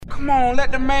Come on,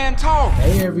 let the man talk.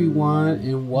 Hey everyone,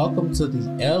 and welcome to the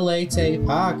LA Tape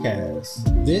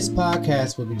Podcast. This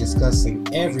podcast will be discussing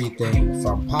everything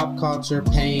from pop culture,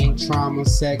 pain, trauma,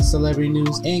 sex, celebrity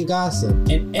news, and gossip,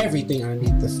 and everything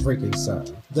underneath the freaking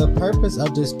sun. The purpose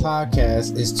of this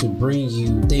podcast is to bring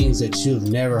you things that you've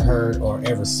never heard or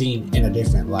ever seen in a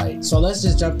different light. So let's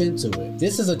just jump into it.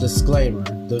 This is a disclaimer.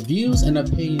 The views and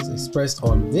opinions expressed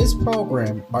on this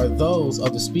program are those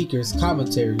of the speakers,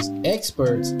 commentaries,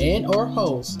 experts, and or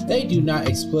hosts. They do not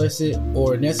explicit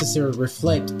or necessarily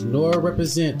reflect nor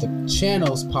represent the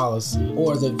channel's policy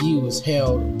or the views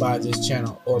held by this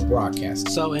channel or broadcast.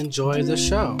 So enjoy the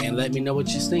show and let me know what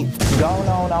you think. Going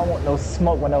on, I don't want no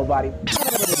smoke with nobody.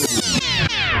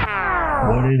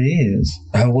 What it is.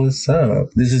 What's up?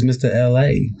 This is Mr.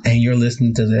 LA, and you're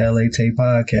listening to the LA Tape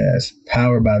Podcast,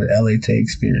 powered by the LA Tape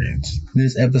Experience.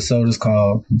 This episode is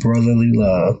called Brotherly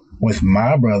Love, with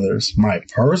my brothers, my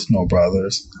personal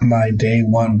brothers, my day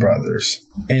one brothers.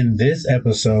 In this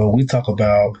episode, we talk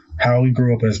about how we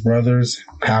grew up as brothers,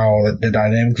 how the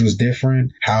dynamics was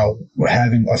different, how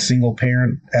having a single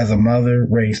parent as a mother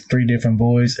raised 3 different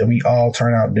boys, and we all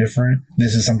turn out different.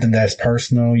 This is something that's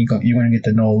personal. You're going to get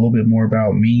to know a little bit more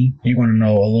about me. You're going to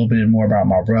know a little bit more about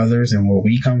my brothers and where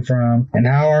we come from and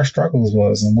how our struggles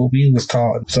was and what we was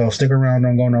taught. So stick around,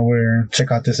 don't go nowhere.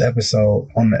 Check out this episode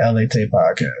on the LA Tape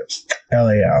Podcast.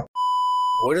 LA out.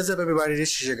 What is up, everybody?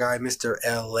 This is your guy, Mr.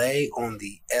 LA, on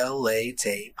the LA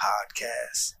Tape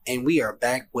Podcast. And we are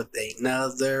back with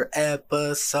another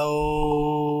episode.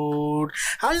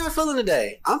 How y'all feeling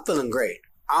today? I'm feeling great.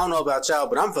 I don't know about y'all,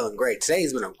 but I'm feeling great.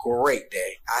 Today's been a great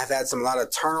day. I've had a lot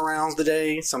of turnarounds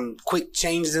today, some quick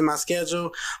changes in my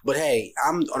schedule. But hey,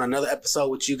 I'm on another episode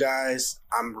with you guys.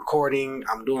 I'm recording.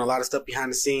 I'm doing a lot of stuff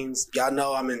behind the scenes. Y'all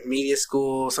know I'm in media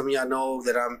school. Some of y'all know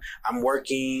that I'm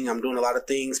working. I'm doing a lot of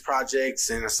things, projects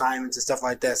and assignments and stuff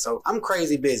like that. So I'm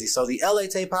crazy busy. So the LA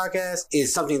Tape Podcast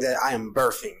is something that I am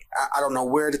birthing. I don't know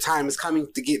where the time is coming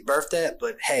to get birthed at,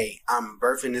 but hey, I'm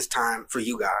birthing this time for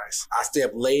you guys. I stay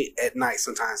up late at night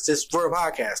sometimes just for a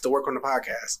podcast, to work on the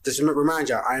podcast. Just remind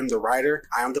y'all, I am the writer,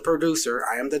 I am the producer,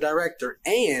 I am the director,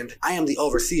 and I am the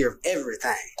overseer of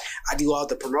everything. I do all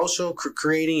the promotional,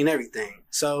 creating, and everything.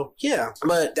 So, yeah,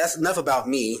 but that's enough about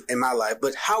me and my life.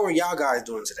 But how are y'all guys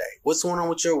doing today? What's going on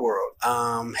with your world?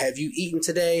 Have you eaten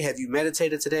today? Have you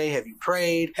meditated today? Have you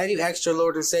prayed? Have you asked your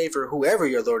Lord and Savior, whoever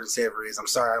your Lord and Savior is? I'm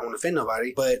sorry, I don't want to offend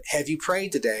nobody, but have you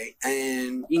prayed today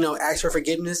and, asked for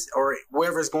forgiveness or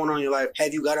whatever's going on in your life?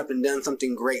 Have you got up and done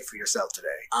something great for yourself today?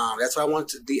 That's what I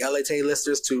want the LA Tape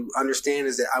listeners to understand,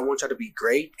 is that I want y'all to be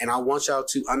great, and I want y'all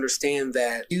to understand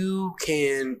that you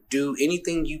can do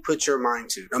anything you put your mind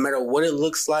to, no matter what it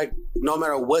looks like, no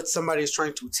matter what somebody is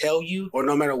trying to tell you, or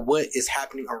no matter what is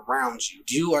happening around you.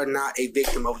 You are not a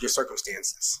victim of your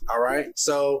circumstances. All right.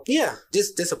 So yeah,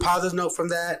 just a positive note from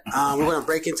that. We're going to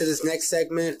break into this next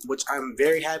segment, which I'm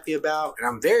very happy about. And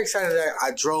I'm very excited that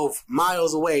I drove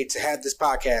miles away to have this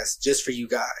podcast just for you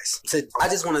guys. So I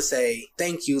just want to say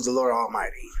thank you, the Lord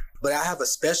Almighty. But I have a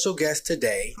special guest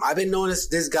today. I've been knowing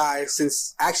this guy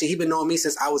since, actually, he's been knowing me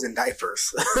since I was in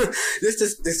diapers.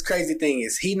 This crazy thing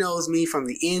is, he knows me from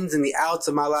the ins and the outs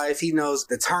of my life. He knows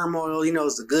the turmoil. He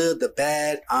knows the good, the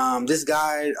bad. This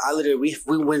guy, we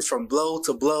went from blow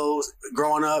to blow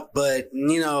growing up. But,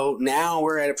 now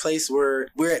we're at a place where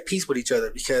we're at peace with each other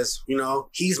because,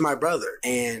 he's my brother.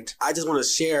 And I just want to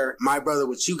share my brother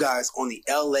with you guys on the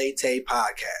LA Tape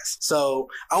Podcast. So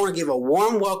I want to give a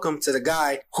warm welcome to the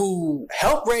guy who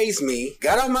helped raise me,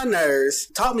 got on my nerves,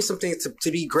 taught me some things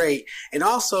to be great, and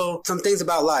also some things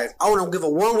about life. I want to give a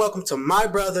warm welcome to my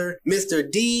brother, Mr.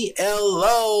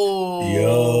 D-Lo.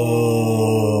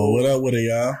 Yo, what up with it,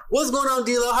 y'all? What's going on,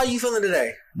 D-Lo? How you feeling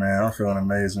today? Man, I'm feeling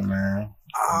amazing, man.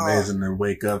 Amazing to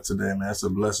wake up today, man. It's a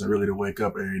blessing really to wake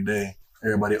up every day.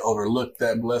 Everybody overlooked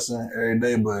that blessing every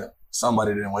day, but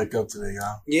somebody didn't wake up today,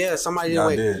 y'all. Yeah, somebody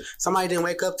didn't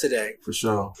wake up today. For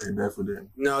sure. They definitely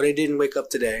didn't. No, they didn't wake up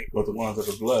today. But the ones that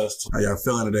are blessed. How y'all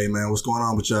feeling today, man? What's going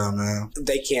on with y'all, man?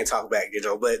 They can't talk back,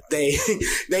 but they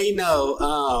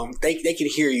know. They can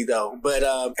hear you, though. But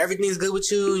everything's good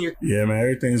with you? Yeah, man,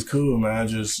 everything's cool, man.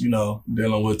 Just,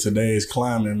 dealing with today's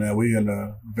climate, man. We in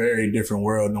a very different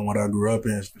world than what I grew up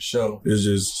in, for sure.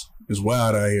 It's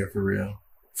wild out here, for real.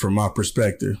 From my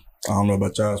perspective. I don't know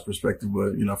about y'all's perspective,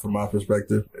 but, from my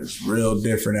perspective, it's real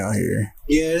different out here.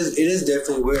 Yeah, it is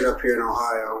definitely weird up here in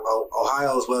Ohio.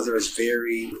 Ohio's weather is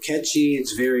very catchy.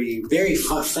 It's very, very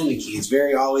finicky. It's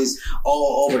very always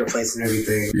all over the place and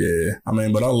everything. Yeah,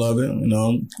 but I love it.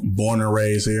 Born and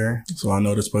raised here, so I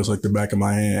know this place like the back of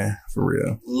my hand, For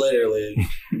real. Literally.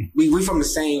 we from the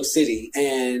same city.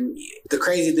 And the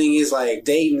crazy thing is, like,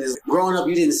 Dayton is, growing up,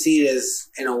 you didn't see it as,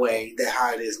 in a way, that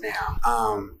how it is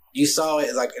now. You saw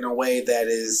it like in a way that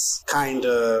is kind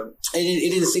of,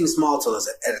 it didn't seem small to us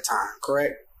at a time,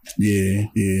 correct? Yeah.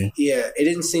 Yeah, it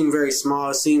didn't seem very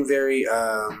small. It seemed very,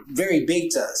 very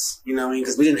big to us, you know what I mean?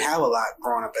 Because we didn't have a lot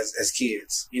growing up as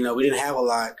kids. You know, we didn't have a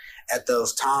lot at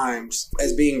those times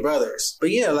as being brothers. But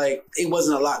yeah, like, it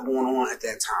wasn't a lot going on at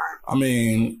that time. I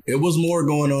mean, it was more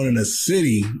going on in the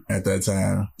city at that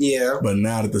time. Yeah. But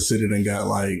now that the city done got,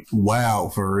 like,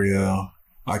 wild for real,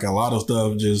 like, a lot of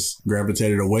stuff just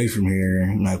gravitated away from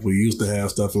here. Like, we used to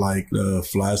have stuff like the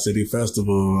Fly City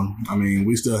Festival. I mean,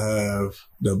 we still have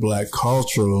the Black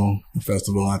Cultural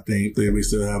Festival, I think. We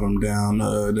still have them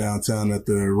downtown at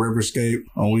the Riverscape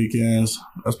on weekends.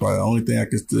 That's probably the only thing I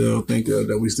can still think of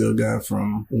that we still got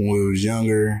from when we was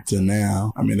younger to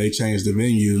now. I mean, they changed the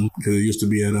venue because it used to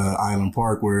be at Island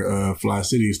Park where Fly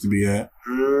City used to be at.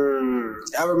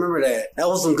 I remember that. That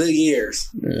was some good years.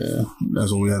 Yeah,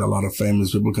 that's when we had a lot of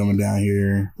famous people coming down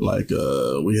here. Like,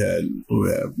 we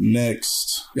have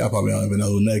Next. Y'all probably don't even know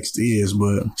who Next is,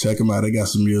 but check them out. They got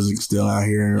some music still out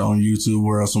here on YouTube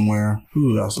World somewhere.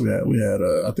 Who else we had?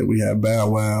 I think we had Bow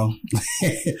Wow.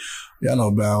 Y'all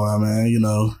know Bow Wow, man. You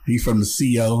know, he's from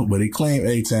the CO, but he claimed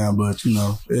A-Town, but, you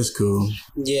know, it's cool.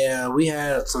 Yeah, we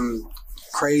had some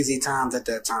crazy times at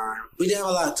that time. We didn't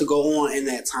have a lot to go on in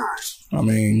that time. I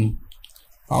mean,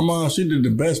 our mom, she did the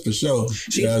best for sure.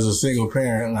 As a single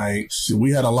parent, like,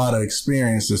 we had a lot of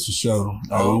experiences for sure.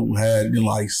 We had, you know,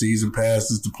 like, season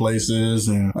passes to places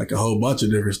and like a whole bunch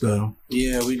of different stuff.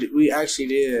 Yeah, we actually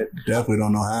did. Definitely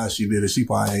don't know how she did it. She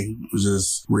probably was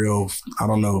just real, I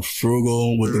don't know,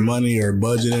 frugal with the money or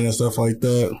budgeting and stuff like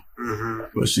that.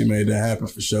 Mm-hmm. But she made that happen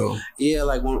for sure. Yeah,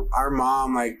 like when our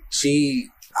mom, like,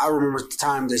 I remember the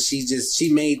time that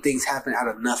she made things happen out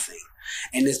of nothing.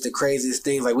 And it's the craziest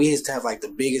things. Like, we used to have, like, the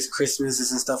biggest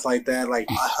Christmases and stuff like that. Like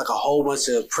a whole bunch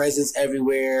of presents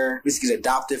everywhere. We used to get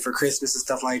adopted for Christmas and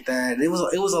stuff like that. And it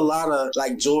was a lot of,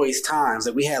 like, joyous times.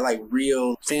 Like, we had, like,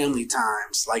 real family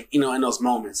times, like, you know, in those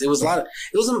moments. It was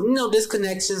you know,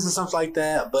 disconnections and stuff like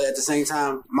that. But at the same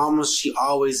time, Mama, she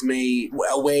always made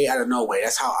a way out of no way.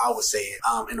 That's how I would say it,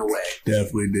 in a way.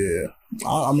 Definitely did.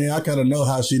 I mean, I kind of know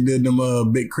how she did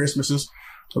them big Christmases.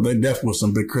 So they definitely was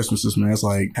some big Christmases, man. It's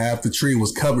like half the tree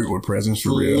was covered with presents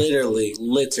for real. Literally.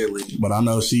 But I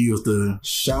know she used to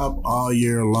shop all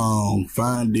year long,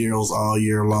 find deals all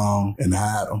year long, and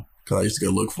hide them. Because I used to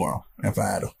go look for them and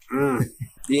find them.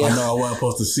 Yeah. I know I wasn't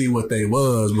supposed to see what they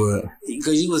was, but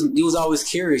because you was always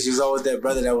curious. You was always that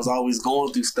brother that was always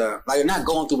going through stuff. Like, not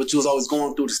going through, but you was always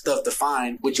going through the stuff to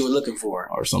find what you were looking for.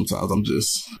 Or sometimes I'm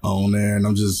just on there and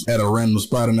I'm just at a random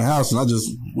spot in the house and I just,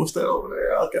 what's that over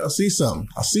there? Okay, I see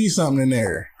something in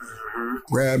there. Mm-hmm.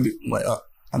 Grab it. Like,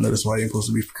 I know that's why it ain't supposed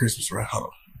to be for Christmas, right? Hold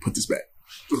on, put this back.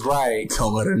 Right.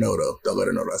 Don't let her know, though. Don't let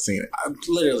her know that I seen it.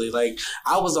 Literally, like,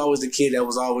 I was always the kid that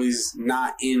was always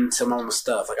not into Mama's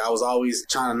stuff. Like, I was always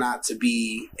trying not to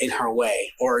be in her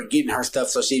way or getting her stuff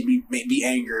so she'd be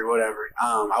angry or whatever.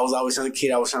 I was always the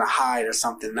kid I was trying to hide or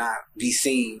something, not be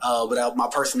seen. But my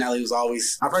personality was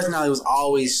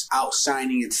always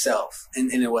outshining itself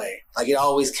in a way. Like, it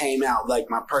always came out, like,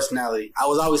 my personality. I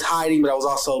was always hiding, but I was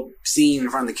also seen in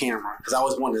front of the camera because I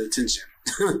always wanted attention.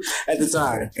 At the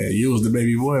time. Yeah, you was the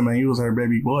baby boy, man. You was her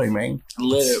baby boy, man.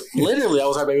 Literally, I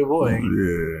was her baby boy.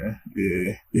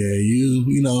 Yeah.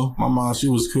 You know, my mom, she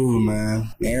was cool, man.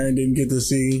 Aaron didn't get to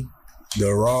see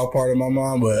the raw part of my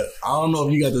mom, but I don't know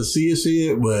if you got to see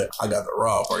it, but I got the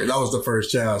raw part. That was the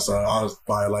first child, so I was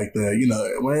probably like that. You know,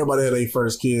 when everybody had their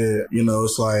first kid, you know,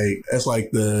 it's like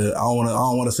the I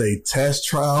don't want to say test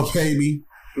trial baby.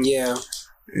 Yeah.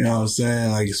 You know what I'm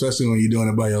saying? Like, especially when you're doing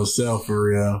it by yourself, for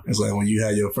real. It's like when you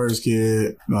had your first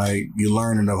kid, like, you're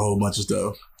learning a whole bunch of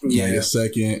stuff. Yeah. Your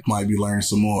second might be learning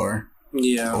some more.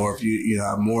 Yeah. Or if you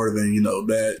have more than, you know,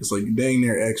 that, it's like, dang,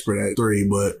 they're expert at 3,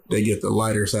 but they get the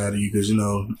lighter side of you because, you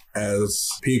know, as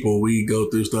people, we go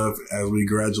through stuff as we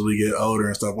gradually get older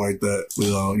and stuff like that. We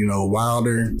go, you know,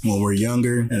 wilder when we're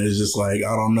younger. And it's just like,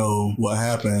 I don't know what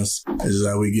happens. It's just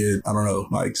that we get, I don't know,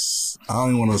 like, I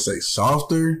don't even want to say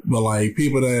softer, but like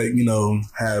people that, you know,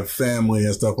 have family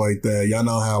and stuff like that. Y'all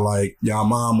know how like y'all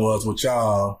mom was with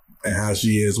y'all. and how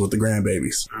she is with the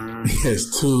grandbabies.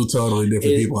 It's two totally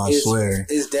different people, I swear.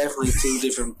 It's definitely two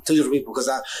different people, because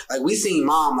we seen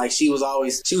mom, like she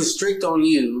was strict on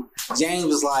you. James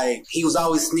was like, he was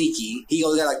always sneaky. He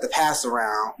always got like the pass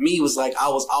around. Me was like, I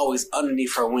was always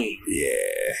underneath her wing.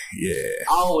 Yeah.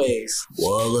 Always.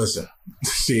 Well, listen.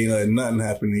 She ain't let nothing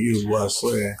happen to you, boy, I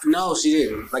swear. No, she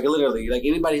didn't. Like, literally. Like,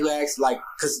 anybody who asks, like,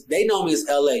 because they know me as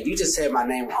LA. You just said my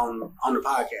name on the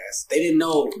podcast. They didn't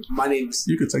know my name's...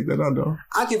 You can take that out, though.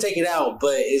 I can take it out,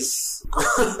 but it's...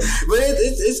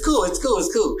 it's cool. It's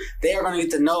cool. They are going to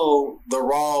get to know the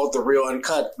raw, the real,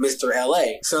 uncut Mr.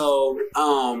 LA. So,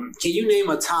 can you name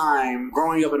a time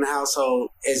growing up in the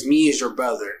household as me as your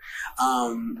brother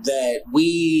that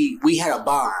we had a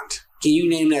bond? Can you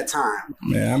name that time?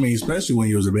 Man, I mean, especially when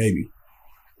you was a baby.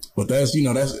 But that's,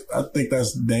 I think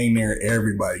that's dang near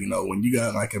everybody, when you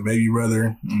got like a baby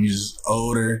brother and you're just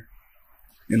older,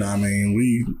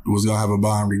 we was going to have a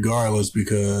bond regardless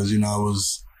because, I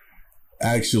was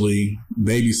actually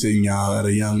babysitting y'all at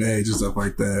a young age and stuff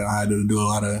like that. I had to do a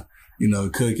lot of,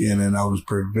 cooking, and I was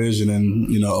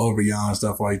provisioning, over y'all and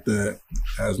stuff like that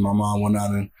as my mom went out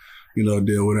and,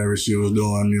 did whatever she was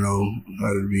doing,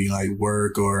 whether it be like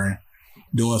work or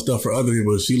doing stuff for other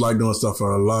people. She liked doing stuff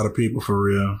for a lot of people, for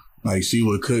real. Like, she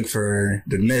would cook for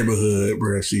the neighborhood,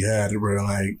 bro. She had it, bro.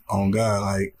 Like, on God,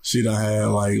 like, she done had,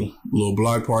 like, little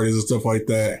block parties and stuff like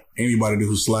that. Anybody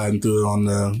who's sliding through it on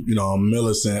the, on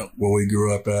Millicent, where we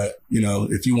grew up at,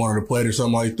 if you wanted a plate or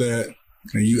something like that,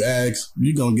 and you ask,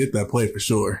 you gonna get that plate for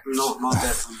sure. No, most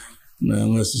definitely.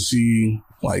 Unless she,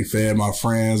 like, fed my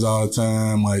friends all the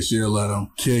time. Like, she'll let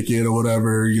them kick it or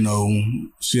whatever,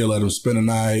 she'll let them spend the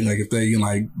night. Like, if they,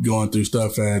 like, going through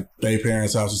stuff at their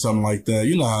parents' house or something like that,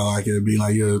 you know how, like, it'd be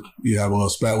like you have a little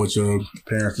spat with your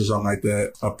parents or something like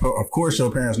that. Of course,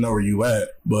 your parents know where you at,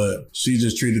 but she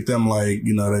just treated them like,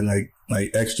 they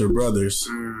like extra brothers.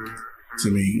 To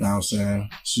me, you know what I'm saying?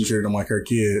 She treated them like her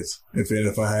kids.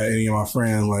 If I had any of my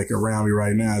friends like around me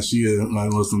right now, she'd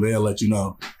like, listen, they'll let you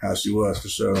know how she was for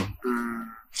sure.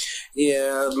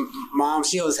 Yeah, mom,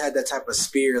 she always had that type of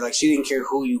spirit. Like, she didn't care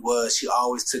who you was. She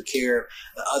always took care of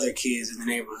the other kids in the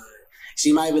neighborhood.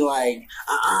 She might be like,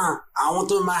 I don't want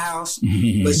them in my house.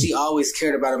 But she always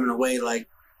cared about them in a way like,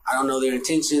 I don't know their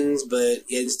intentions, but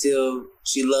yet still,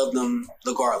 she loved them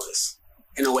regardless.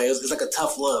 In a way, it's like a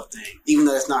tough love thing, even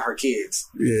though it's not her kids.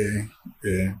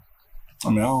 Yeah. I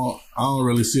mean, I don't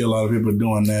really see a lot of people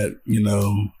doing that,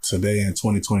 today in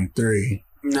 2023.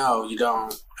 No, you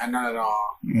don't. Not at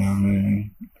all. You know what I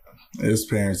mean? There's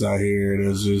parents out here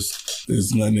that's just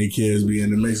letting their kids be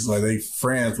in the mix. It's like they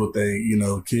friends with their,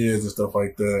 kids and stuff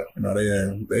like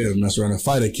that. They mess around and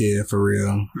fight a kid for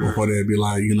real before they'd be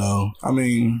like,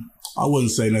 I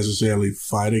wouldn't say necessarily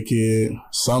fight a kid.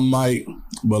 Some might,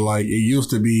 but like it used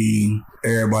to be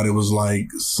everybody was like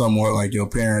somewhat like your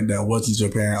parent that wasn't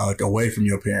your parent, like away from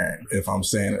your parent, if I'm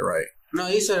saying it right. No,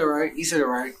 you said it right.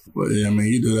 But yeah,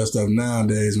 you do that stuff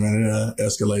nowadays, man, it'll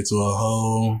escalate to a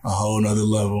whole nother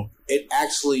level. It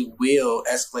actually will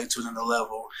escalate to another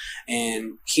level,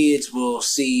 and kids will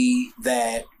see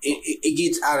that it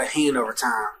gets out of hand over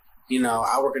time.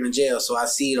 I work in a jail, so I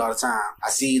see it all the time. I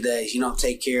see that if you don't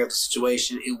take care of the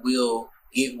situation, it will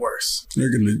get worse.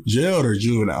 You're in the jail or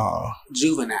juvenile?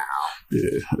 Juvenile.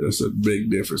 Yeah, that's a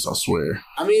big difference, I swear.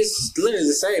 I mean, it's literally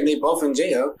the same. They both in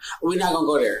jail. We're not going to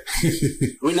go there.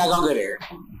 We're not going to go there.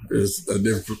 It's a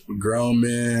different from grown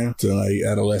men to like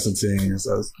adolescent teens.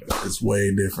 So it's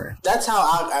way different. That's how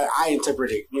I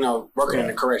interpret it, working in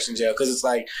a correction jail, because it's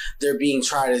like they're being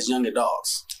tried as young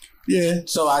adults. Yeah.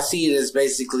 So I see it as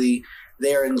basically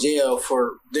they're in jail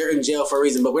for a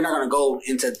reason, but we're not going to go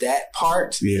into that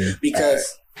part. Yeah.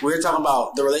 Because we're talking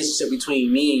about the relationship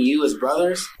between me and you as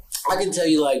brothers. I can tell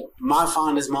you, like, my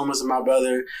fondest moments of my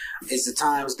brother is the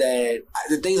times that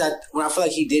when I feel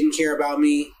like he didn't care about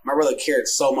me, my brother cared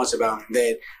so much about me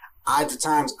that at the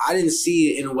times I didn't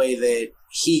see it in a way that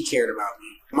he cared about me.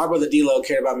 My brother D-Lo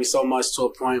cared about me so much to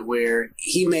a point where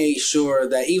he made sure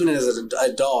that even as an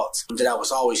adult, that I was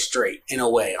always straight in a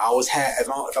way. I always had,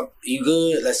 if you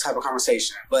good, let's have a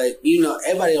conversation. But,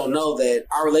 everybody don't know that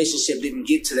our relationship didn't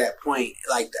get to that point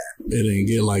like that. It didn't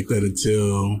get like that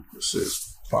until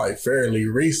probably fairly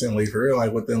recently, for real,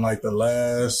 like within like the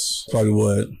last, probably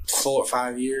what? 4 or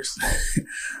 5 years.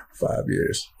 5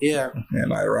 years. Yeah.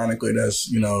 And ironically,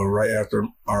 that's, right after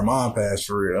our mom passed,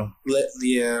 for real.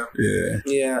 Yeah. Yeah.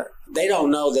 Yeah. They don't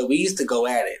know that we used to go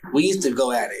at it.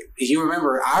 If you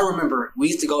remember, I remember we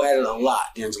used to go at it a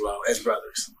lot, D'Angelo, as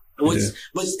brothers.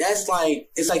 But that's like,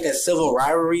 it's like that civil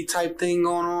rivalry type thing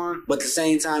going on. But at the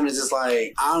same time, it's just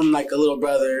like, I'm like a little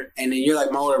brother, and then you're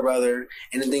like my older brother,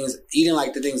 and you didn't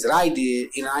like the things that I did,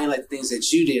 and I didn't like the things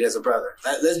that you did as a brother.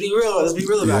 Let's be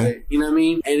real about it. You know what I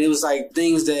mean? And it was like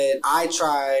things that I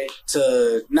tried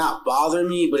to not bother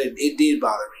me, but it did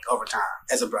bother me over time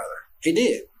as a brother. It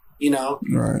did. You know,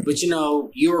 right? But you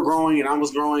know, you were growing and I was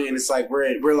growing, and it's like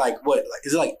we're like what? Like,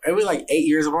 is it like are we like 8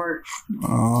 years apart?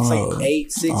 It's like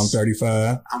 8, 6. I'm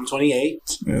 35. I'm 28.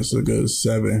 Yeah, it's a good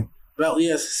 7. Well,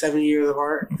 yes, 7 years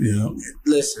apart. Yeah.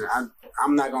 Listen,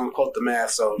 I'm not gonna quote the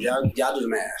math, so y'all do the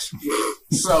math.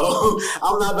 So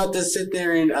I'm not about to sit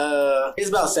there and it's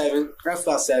about 7. That's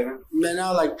about 7. Man,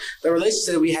 no, like the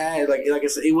relationship we had, like I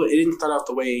said, it didn't start off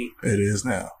the way it is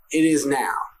now. It is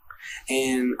now.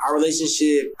 And our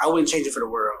relationship, I wouldn't change it for the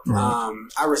world. Right.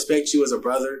 I respect you as a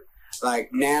brother. Like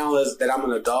now that I'm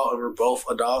an adult and we're both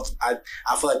adults, I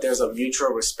feel like there's a mutual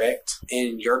respect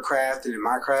in your craft and in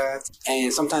my craft.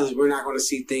 And sometimes we're not going to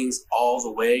see things all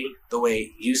the way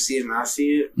you see it and I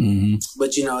see it. Mm-hmm.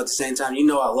 But you know, at the same time, you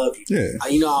know I love you. Yeah.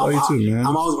 You know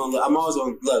I'm always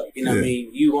gonna love you. You know what I mean?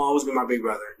 You will always be my big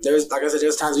brother. There's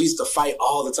times we used to fight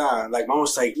all the time. Like mom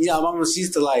was like, mom she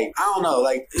used to like, I don't know,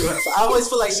 like I always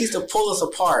feel like she used to pull us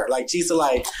apart. Like she used to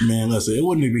like, man, listen, it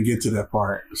wouldn't even get to that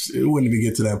part. It wouldn't even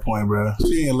get to that point, bro.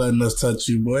 She ain't letting us touch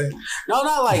you, boy. No,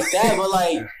 not like that, but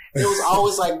like it was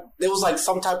always like there was like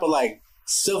some type of like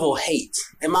civil hate.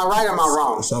 Am I right or am I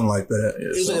wrong? Something like that. Yeah,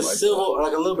 it was like a civil,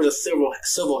 like a little bit of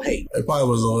civil hate. It probably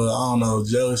was a little, I don't know,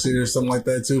 jealousy or something like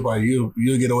that too. Probably you'll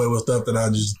get away with stuff that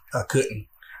I couldn't.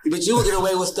 But you would get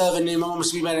away with stuff, and then my mom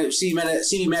she'd be mad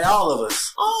at all of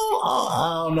us.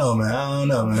 I don't know,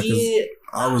 man. Yeah.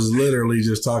 I was literally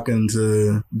just talking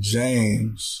to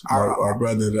James, our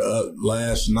brother,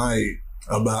 last night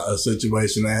about a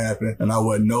situation that happened, and I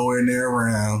wasn't nowhere near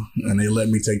around, and they let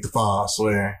me take the fall, I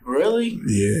swear. Really?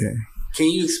 Yeah. Can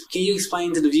you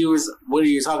explain to the viewers what are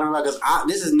you talking about? Because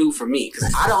this is new for me,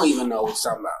 because I don't even know what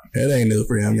you're talking about. It ain't new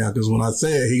for him, y'all, because when I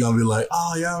say it, he gonna be like,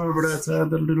 oh, y'all remember that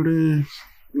time?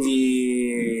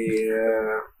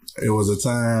 Yeah. It was a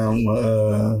time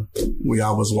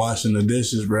I was washing the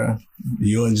dishes, bro.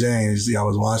 You and James, y'all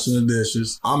was washing the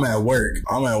dishes. I'm at work.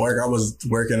 I was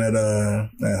working at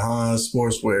Hans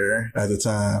Sportswear at the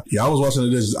time. Yeah, I was washing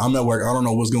the dishes. I'm at work. I don't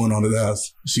know what's going on at the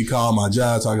house. She called my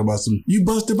job talking about you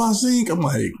busted my sink. I'm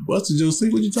like, busted your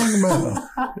sink? What you talking about?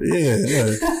 yeah.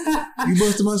 You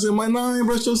busted my sink? I'm like, no, I ain't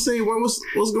brushed your sink. What's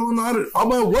going on?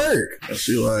 I'm at work. And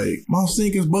she like, my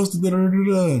sink is busted.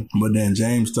 But then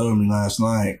James told me last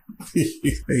night,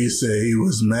 he said he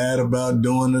was mad about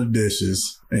doing the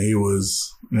dishes. And he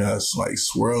was, like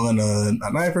swirling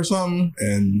a knife or something,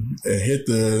 and it hit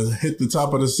the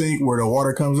top of the sink where the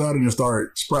water comes out, and it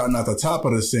started sprouting out the top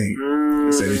of the sink.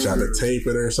 He said he tried to tape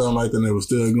it or something like that, and it was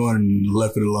still going, and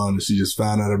left it alone. And she just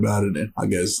found out about it, and I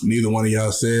guess neither one of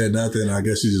y'all said nothing. I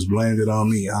guess she just blamed it on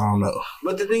me. I don't know.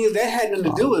 But the thing is, that had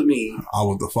nothing to do with me. I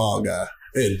was the fall guy.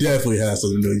 It definitely has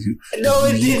something to do with you. No,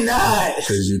 it did not.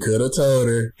 Because you could have told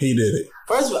her he did it.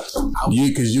 First of all,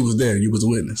 because you was there, you was a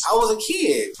witness. I was a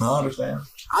kid. I understand.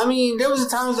 I mean, there was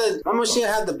times that Mama she'd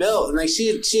have the belt, and like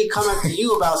she'd come after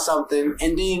you about something,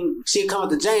 and then she'd come up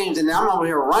to James, and then I'm over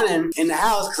here running in the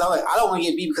house because I don't want to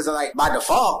get beat because by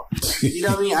default. You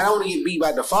know what I mean? I don't want to get beat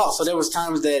by default. So there was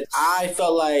times that I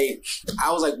felt like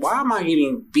I was like, why am I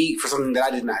getting beat for something that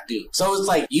I did not do? So it's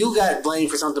like you got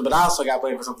blamed for something, but I also got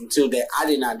blamed for something too that I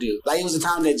did not do. Like it was the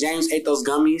time that James ate those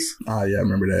gummies. Oh yeah, I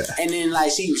remember that. And then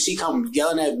like she come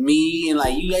yelling at me and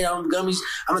like, you ate all them gummies,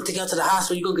 I'm gonna take you out to the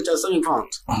hospital, you gonna get your stomach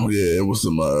pumped. Oh yeah, it was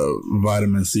some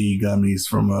vitamin C gummies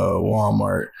from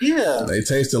Walmart. Yeah. They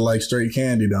tasted like straight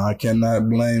candy though. I cannot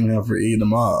blame him for eating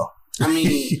them all. I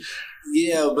mean,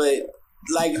 yeah, but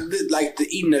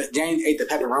James ate the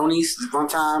pepperonis one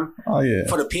time. Oh yeah,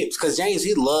 for the pips, because James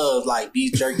he loved like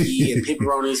beef jerky and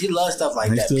pepperonis. He loves stuff like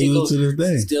that.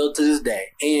 Still to this day.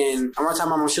 And one time,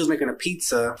 my mom she was making a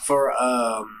pizza for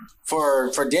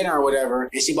dinner or whatever,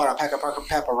 and she bought a pack of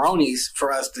pepperonis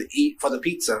for us to eat for the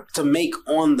pizza to make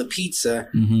on the pizza.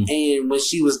 Mm-hmm. And when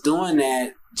she was doing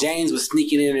that, James was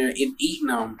sneaking in there and eating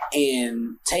them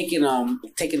and taking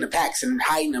the packs and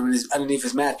hiding them underneath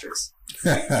his mattress.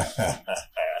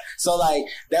 So like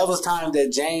that was time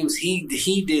that James he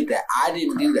did that. I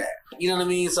didn't do that. You know what I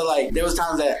mean? So like, there was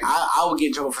times that I would get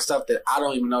in trouble for stuff that I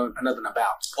don't even know nothing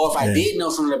about. Or if I did know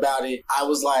something about it, I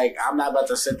was like, I'm not about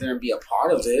to sit there and be a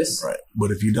part of this. Right.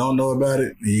 But if you don't know about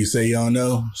it and you say you don't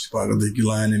know, she's probably gonna think you're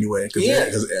lying anyway.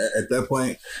 Because at that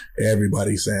point,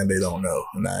 everybody's saying they don't know.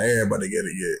 Now everybody get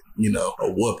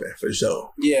a whooping for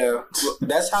sure. Yeah.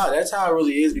 That's how it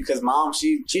really is, because mom,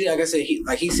 she like I said,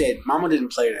 he said, mama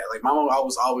didn't play that. Like, mama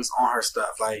was always on her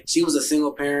stuff. Like, she was a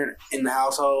single parent in the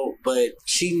household, but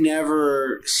she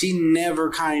never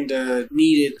kind of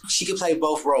needed, she could play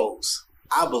both roles.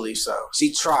 I believe so.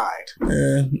 She tried.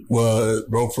 Yeah, well,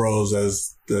 both roles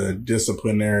as the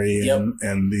disciplinary and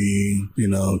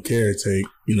the, caretaker,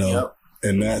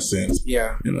 in that sense.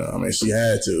 Yeah. I mean, she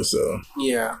had to, so.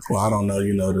 Yeah. Well, I don't know,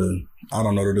 I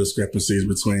don't know the discrepancies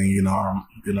between,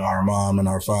 our mom and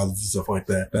our fathers and stuff like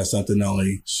that. That's something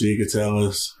only she could tell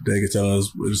us. They could tell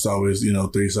us. It's always,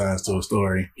 3 sides to a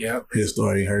story. Yep. His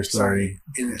story, her story.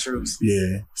 In the truth.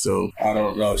 Yeah. So I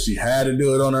don't know if she had to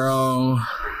do it on her own,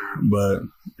 but,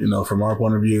 from our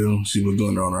point of view, she was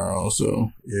doing it on her own.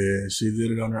 So yeah, she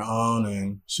did it on her own,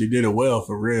 and she did it well,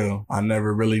 for real. I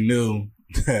never really knew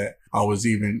that I was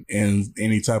even in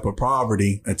any type of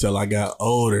poverty until I got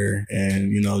older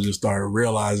and, just started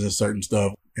realizing certain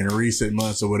stuff in recent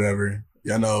months or whatever.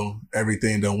 I know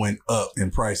everything done went up in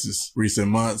prices recent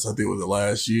months. I think it was the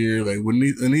last year. Like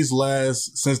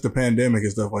since the pandemic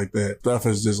and stuff like that, stuff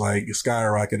has just like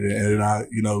skyrocketed. And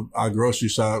I grocery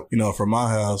shop, from my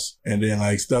house, and then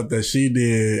like stuff that she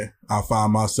did, I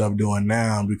find myself doing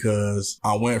now, because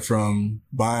I went from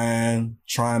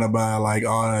trying to buy like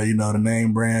all, the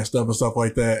name brand stuff and stuff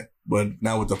like that. But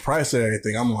now with the price of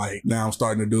everything, I'm like, now I'm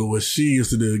starting to do what she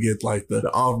used to do, get like the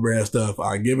off-brand stuff.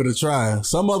 I give it a try.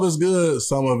 Some of it's good,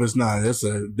 some of it's not. It's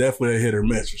definitely a hit or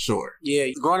miss for sure. Yeah,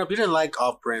 growing up, you didn't like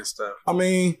off-brand stuff. I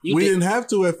mean, we didn't have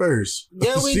to at first.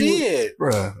 Yeah, we did.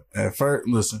 Bruh, at first,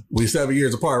 listen, we 7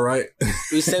 years apart, right?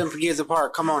 We 7 years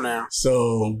apart. Come on now.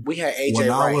 So we had AJ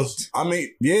Wright.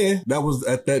 that was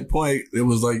at that point. It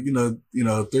was like,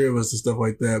 3 of us and stuff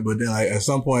like that. But then like at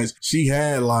some points, she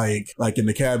had like in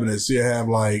the cabinet, she'll have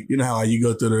like, how you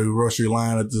go through the grocery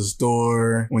line at the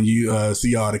store when you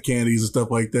see all the candies and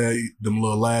stuff like that, them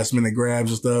little last minute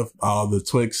grabs and stuff, all the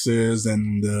Twixes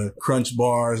and the Crunch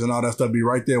bars and all that stuff be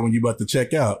right there when you about to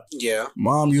check out. Yeah.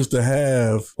 Mom used to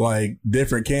have like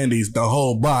different candies, the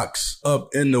whole box up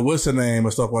in the what's the name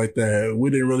and stuff like that.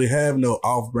 We didn't really have no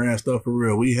off-brand stuff for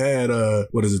real. We had,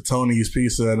 Tony's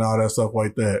Pizza and all that stuff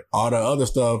like that. All the other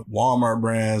stuff, Walmart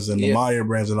brands and the Meijer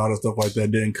brands and all that stuff like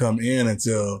that didn't come in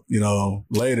until,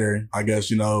 later, I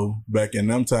guess, back in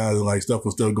them times, like stuff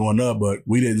was still going up, but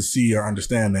we didn't see or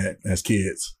understand that as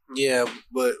kids. Yeah,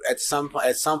 but at some point,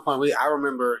 I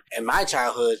remember in my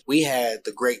childhood, we had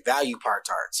the Great Value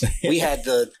Pop-Tarts. We had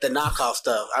the knockoff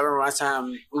stuff. I remember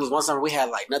one summer we had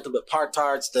like nothing but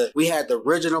Pop-Tarts. We had the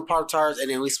original Pop-Tarts, and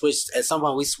then at some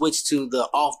point we switched to the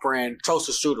off-brand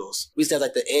Toaster Strudels. We used to have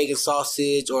like the egg and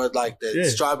sausage, or like the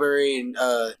strawberry and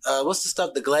what's the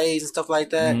stuff, the glaze and stuff like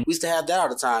that. Mm-hmm. We used to have that all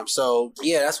the time. So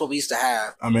yeah, that's what we used to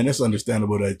have. I mean, it's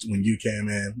understandable that when you came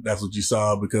in, that's what you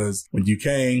saw, because when you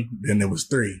came, then there was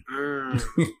 3.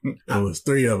 It was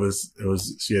 3 of us.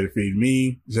 She had to feed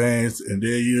me, James, and then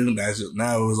you.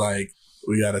 Now it was like,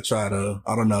 we got to try to,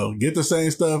 I don't know, get the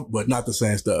same stuff, but not the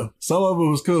same stuff. Some of it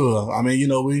was cool. I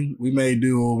mean, we may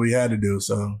do what we had to do.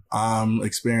 So I'm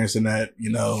experiencing that,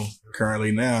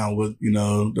 currently now with,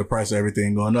 the price of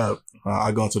everything going up.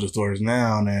 I go into the stores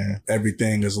now and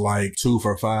everything is like 2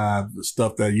 for $5.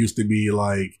 Stuff that used to be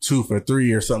like 2 for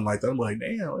 $3 or something like that. I'm like,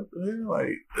 damn, what the hell?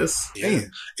 Like, this,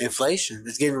 inflation.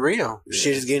 It's getting real. Yeah.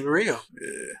 Shit is getting real.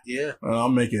 Yeah. Well,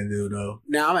 I'm making it do though.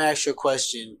 Now I'm gonna ask you a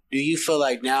question. Do you feel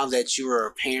like now that you are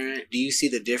a parent, do you see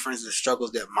the difference, the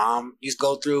struggles that mom used to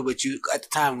go through, but you, at the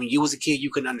time when you was a kid,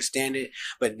 you couldn't understand it,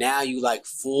 but now you like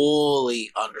fully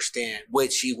understand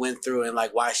what she went through and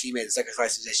like why she made the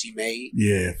sacrifices that she made?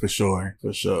 Yeah, for sure.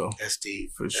 That's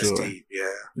deep. For sure. Deep.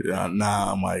 Yeah.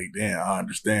 Now I'm like, damn, I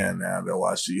understand now that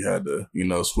why she had to,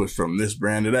 switch from this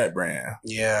brand to that brand.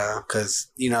 Yeah, because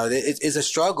it's a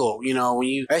struggle. When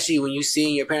you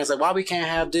see your parents like, why we can't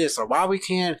have this, or why we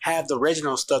can't have the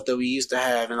original stuff that we used to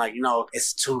have, and like,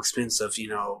 it's too expensive.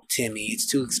 Timmy, it's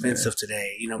too expensive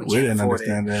today. We can't didn't afford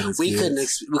understand it. That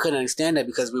we couldn't understand that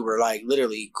because we were like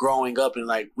literally growing up and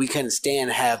like we couldn't stand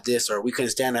to have this, or we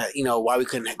couldn't stand to why we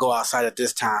couldn't go outside at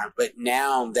this time. But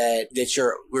now that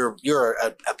you're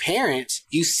a parent,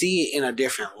 you see it in a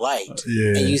different light.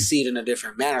 And you see it in a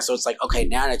different manner. So it's like, okay,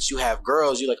 now that you have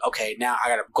girls, you're like, okay, now I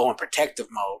gotta go in protective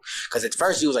mode. Because at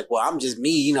first you was like, well, I'm just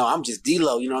me, I'm just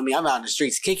D-Lo, you know what I mean? I'm out in the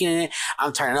streets kicking it,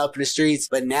 I'm turning up in the streets.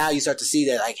 But now you start to see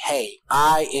that, like, hey,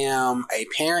 I am a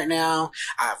parent now,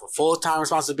 I have a full-time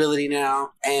responsibility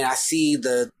now, and I see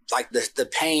the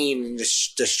pain, the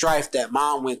strife that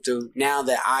mom went through. Now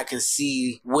that I can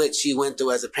see what she went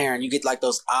through as a parent, you get like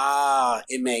those,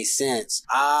 it made sense.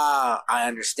 I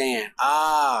understand.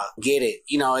 Get it.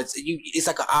 It's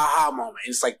like an aha moment.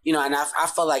 It's like, and I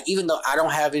felt like, even though I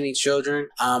don't have any children,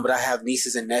 but I have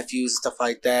nieces and nephews, stuff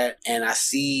like that. And I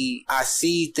see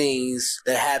things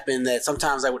that happen that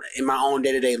sometimes in my own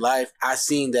day-to-day life, I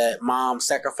seen that mom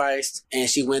sacrificed and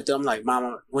she went through. I'm like,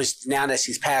 mama, now that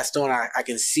she's passed on, I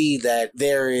can see that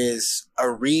there is a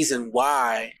reason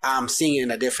why I'm seeing it in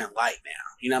a different light now.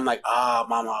 I'm like,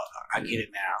 mama, I get it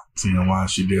now. Seeing why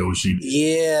she did what she did.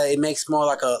 Yeah, it makes more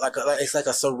like it's like a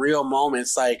surreal moment.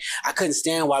 It's like, I couldn't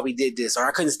stand why we did this, or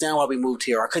I couldn't stand why we moved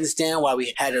here, or I couldn't stand why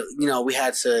we had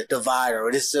to divide,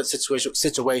 or this is a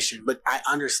situation. But I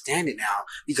understand it now,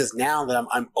 because now that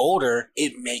I'm older,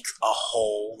 it makes a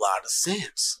whole lot of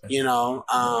sense.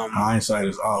 Hindsight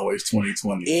is always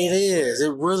 20/20. It is.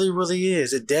 It really, really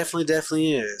is. It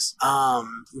definitely is.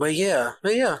 But yeah.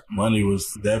 Money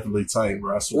was definitely tight,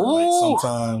 bro. I swear, like,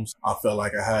 sometimes I felt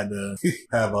like I had to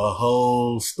have a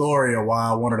whole story of why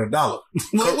I wanted $1.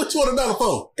 What you want $1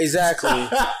 for? Exactly.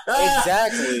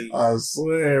 I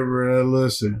swear, bro.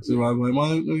 Listen. So I'm like, Mom,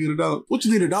 let me get $1. What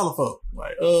you need $1 for?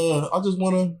 Like, I just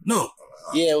want to know.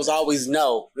 Yeah, it was always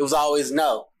no.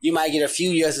 You might get a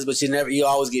few yeses, but you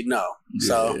always get no.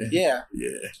 So, yeah.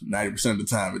 90% of the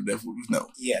time, it definitely was no.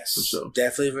 Yes. For sure.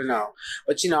 Definitely for no.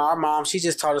 But, our mom, she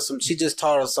just taught us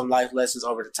some life lessons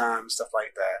over the time and stuff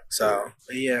like that. So,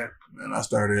 yeah. Man,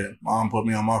 mom put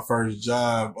me on my first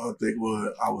job. I think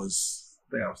I was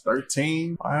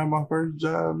 13. I had my first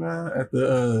job, man, at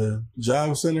the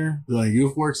job center, doing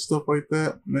youth work and stuff like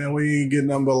that. Man, we ain't getting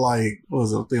nothing but like, what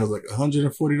was it? I think it was like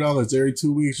 $140 every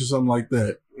 2 weeks or something like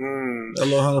that. That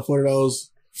little $140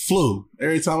 flew.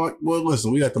 Every time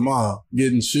listen, we at the mall,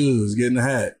 getting shoes, getting a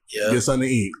hat, get something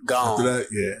to eat. Gone. After that,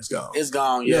 it's gone. It's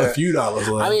gone, yeah. A few dollars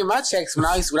left. I mean, my checks, when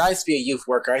I used to be a youth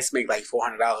worker, I used to make like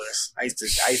 $400. I used to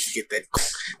get that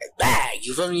bag.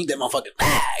 You feel me? That motherfucking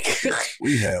bag.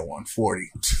 We had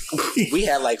 $140. We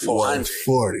had like $400.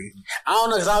 $140. I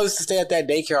don't know, because I used to stay at that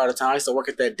daycare all the time. I used to work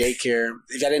at that daycare.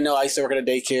 If y'all didn't know, I used to work at a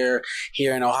daycare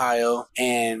here in Ohio,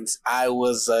 and I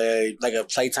was like a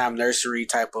playtime nursery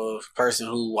type of person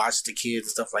who watched the kids and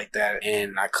stuff like that,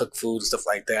 and I cooked food and stuff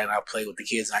like that, and I played with the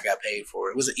kids, and I got paid for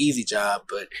it. It was an easy job,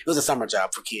 but it was a summer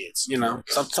job for kids,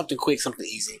 something quick, something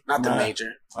easy, not the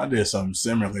major. I did something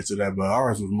similar to that, but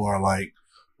ours was more like,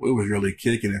 we was really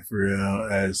kicking it for real.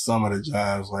 As some of the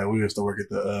jobs, like we used to work at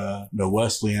the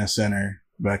Wesleyan Center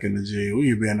back in the G.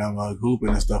 We be in them hooping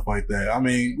and stuff like that. I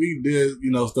mean, we did,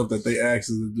 stuff that they asked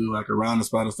us to do, like around the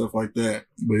spot and stuff like that.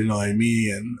 But, like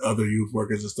me and other youth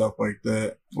workers and stuff like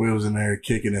that, we was in there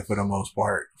kicking it for the most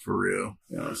part, for real.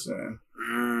 You know what I'm saying?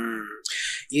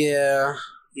 Yeah.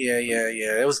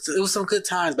 It was some good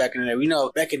times back in the day.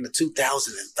 Back in the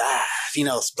 2005,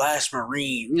 Splash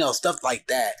Marine, stuff like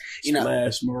that.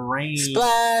 Splash Marine.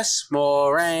 Splash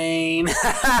Marine.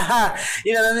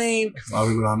 You know what I mean? A lot of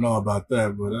people don't know about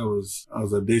that, but that was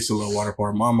a decent little water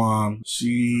park. My mom,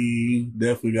 she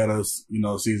definitely got us,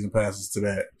 season passes to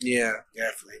that. Yeah,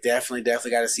 definitely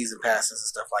got us season passes and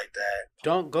stuff like that.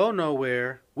 Don't go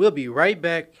nowhere. We'll be right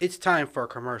back. It's time for a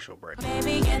commercial break.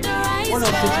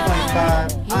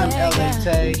 106.5, I'm LA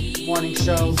Tay, morning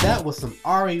show. That was some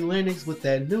Ari Lennox with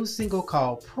that new single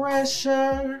called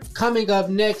Pressure. Coming up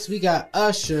next, we got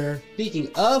Usher. Speaking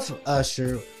of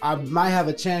Usher, I might have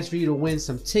a chance for you to win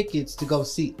some tickets to go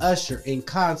see Usher in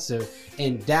concert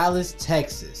in Dallas,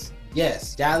 Texas.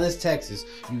 Yes, Dallas, Texas.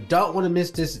 You don't want to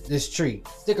miss this treat.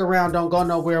 Stick around, don't go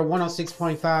nowhere.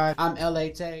 106.5, I'm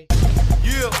LA Tay.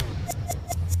 Yeah.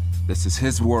 This is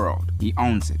his world. He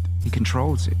owns it. He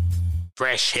controls it.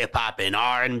 Fresh hip hop and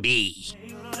R&B.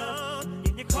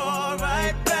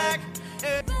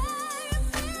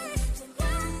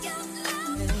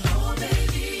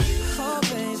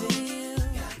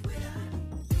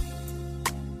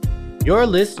 You're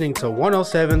listening to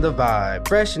 107 The Vibe,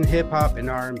 fresh in hip hop and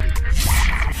R&B.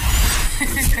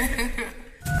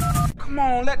 Come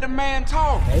on, let the man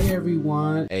talk. Hey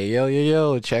everyone. Hey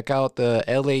yo, check out the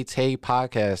LA Tay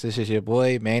podcast. This is your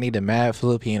boy Manny the Mad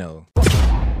Filipino.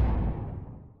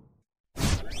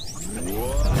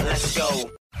 Let's go.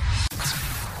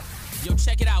 Yo,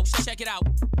 check it out.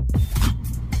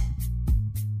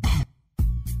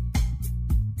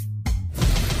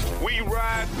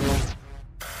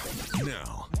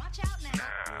 now.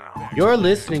 You're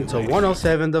listening to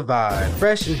 107 The Vibe,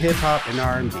 fresh in hip hop and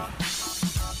R&B.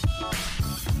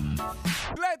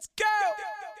 Let's go!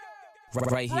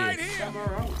 Right here.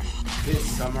 Summer on.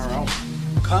 This summer on.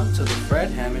 Come to the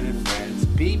Fred Hammond and Friends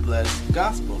Be Blessed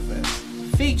Gospel Fest,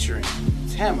 featuring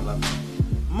Tamala,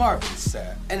 Marvin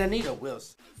Sapp, and Anita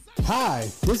Wilson. Hi,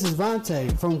 this is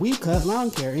Vontae from We Cut Lawn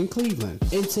Care in Cleveland.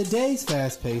 In today's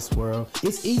fast-paced world,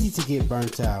 it's easy to get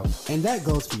burnt out, and that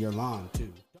goes for your lawn,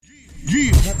 too.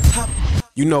 Yeah.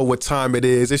 You know what time it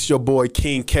is. It's your boy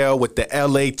King Kel with the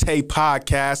LA Tay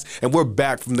Podcast, and we're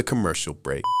back from the commercial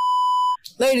break.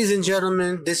 Ladies and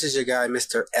gentlemen, this is your guy,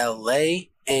 Mr. LA,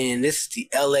 and this is the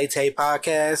LA Tay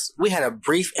Podcast. We had a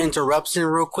brief interruption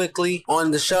real quickly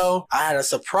on the show. I had a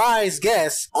surprise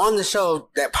guest on the show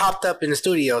that popped up in the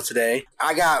studio today.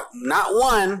 I got not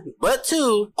one, but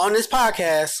two on this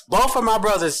podcast. Both of my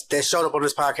brothers that showed up on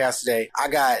this podcast today. I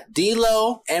got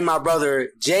D-Lo and my brother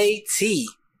JT.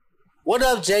 What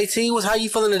up, JT? How you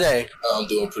feeling today? I'm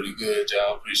doing pretty good,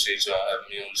 y'all. Appreciate y'all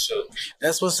having me on the show.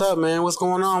 That's what's up, man. What's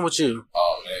going on with you?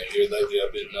 Oh, man. Here lately,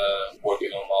 I've been working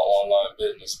on my online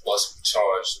business,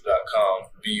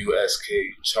 buskcharge.com,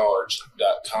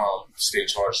 buskcharge.com. Stay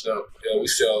charged up. Yeah, we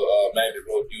sell magnet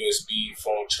rope USB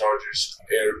phone chargers,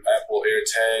 Apple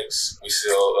AirTags. We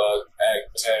sell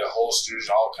tag holsters,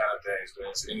 all kind of things,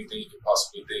 man. So anything you can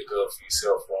possibly think of for your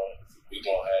cell phone, we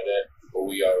don't have that, but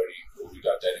we got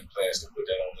that in plans to put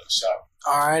that on the shop.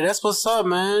 All right, that's what's up,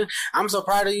 man. I'm so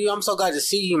proud of you. I'm so glad to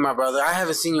see you, my brother. I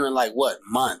haven't seen you in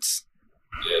months?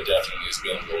 Yeah, definitely. It's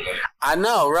been a little minute. I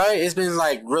know, right? It's been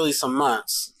really some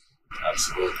months.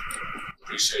 Absolutely.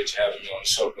 Appreciate you having me on the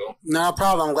show, bro. No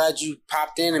problem. I'm glad you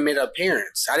popped in and made an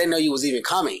appearance. I didn't know you was even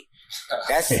coming.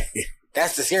 That's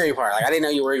the scary part. I didn't know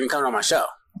you were even coming on my show.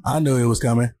 I knew it was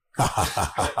coming.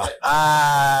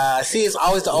 See, it's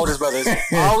always the oldest brothers.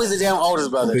 Always the damn oldest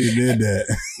brothers. You did that.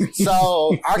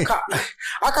 So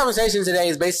our conversation today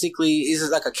is basically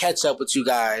like a catch up with you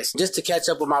guys, just to catch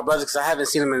up with my brothers because I haven't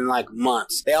seen them in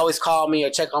months. They always call me or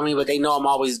check on me, but they know I'm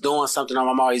always doing something.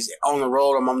 I'm always on the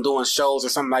road, or I'm doing shows or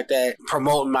something like that,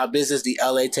 promoting my business, the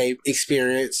LA Tay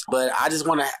Experience. But I just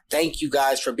want to thank you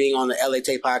guys for being on the LA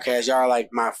Tay Podcast. Y'all are like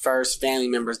my first family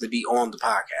members to be on the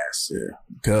podcast. Yeah,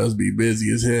 cuz be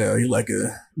busy as hell. He like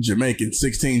a Jamaican,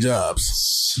 16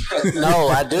 jobs. No,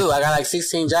 I do. I got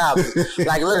 16 jobs.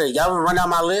 Literally, y'all run down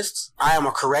my list. I am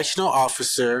a correctional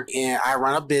officer and I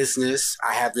run a business.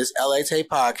 I have this LA Tay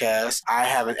Podcast. I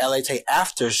have an LA Tay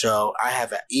After Show. I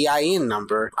have an EIN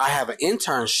number. I have an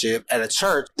internship at a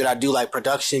church that I do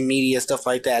production, media, stuff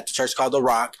like that. The church called The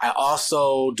Rock. I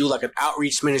also do an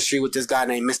outreach ministry with this guy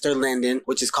named Mr. Linden,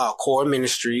 which is called Core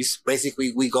Ministries.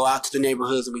 Basically, we go out to the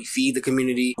neighborhoods and we feed the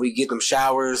community. We give them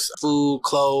showers, food,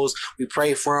 clothes. We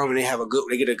pray for them and they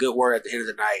get a good word at the end of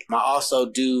the night. I also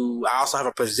have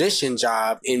a position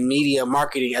job in media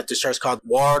marketing at the church called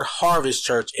Ward Harvest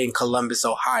Church in Columbus,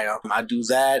 Ohio. I do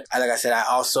that. Like I said, I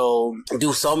also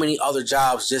do so many other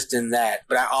jobs just in that,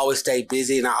 but I always stay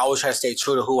busy and I always try to stay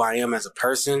true to who I am as a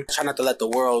person. I try not to let the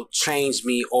world change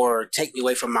me or take me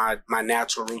away from my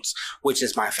natural roots, which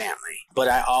is my family. But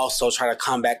I also try to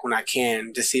come back when I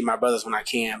can to see my brothers when I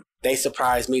can. They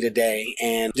surprised me today,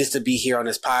 and just to be here on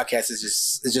this podcast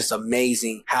is just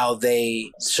amazing how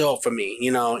they show up for me.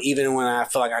 Even when I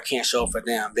feel like I can't show up for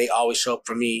them, they always show up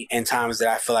for me in times that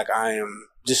I feel like I am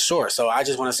just short. So I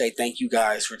just want to say thank you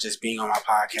guys for just being on my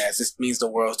podcast. This means the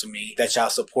world to me that y'all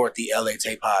support the LA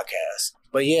Tay Podcast.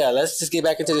 But yeah, let's just get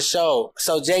back into the show.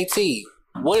 So JT,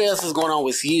 what else is going on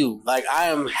with you? I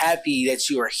am happy that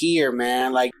you are here,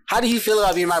 man. How do you feel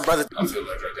about being my brother? I feel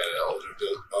like I got an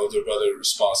older brother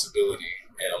responsibility,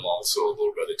 and I'm also a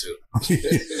little brother too.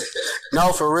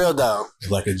 No, for real though.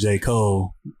 Like a J.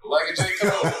 Cole.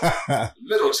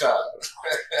 Middle child.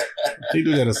 He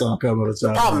do got a song called Middle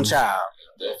Child. Problem child.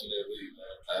 Definitely,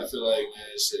 man. I feel like,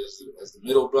 man, as the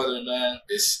middle brother, man,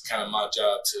 it's kind of my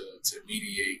job to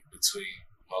mediate between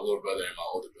my little brother and my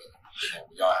older brother.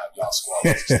 Y'all have y'all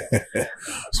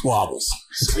squabbles.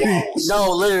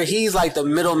 No, literally, he's the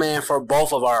middleman for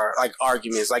both of our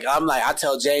arguments. I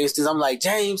tell James things. I'm like,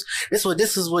 James,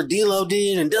 this is what D-Lo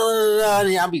did, and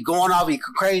and I'll be going off, be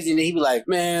crazy, and then he be like,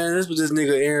 man, this is what this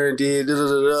nigga Aaron did,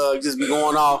 just be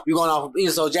going off.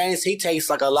 So James, he takes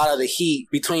a lot of the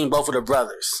heat between both of the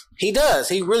brothers. He does.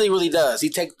 He really, really does. He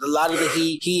takes a lot of the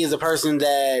heat. He is a person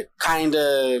that kind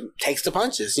of takes the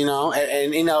punches, and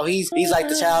he's like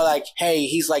the child, hey,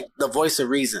 he's the voice of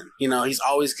reason. He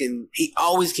always can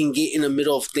get in the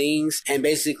middle of things and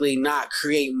basically not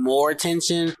create more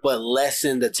tension, but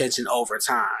lessen the tension over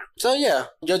time. So yeah,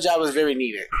 your job is very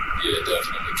needed. Yeah,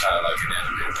 definitely. Kind of like an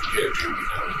animated character,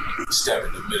 step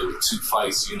in the middle of two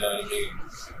fights, you know what I mean?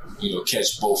 You know,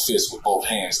 catch both fists with both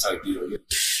hands type deal.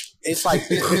 It's like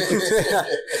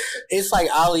it's like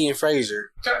Ali and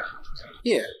Frazier.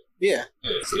 Yeah.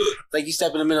 Like you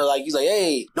step in the middle, like you like,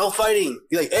 hey, no fighting.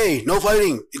 You're like, hey, no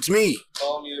fighting. It's me.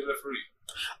 Call me the referee.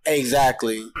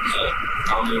 Exactly.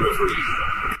 I'm the referee.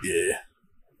 Yeah.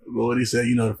 Well, what he said,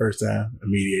 you know, the first time, a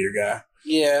mediator guy.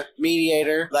 Yeah,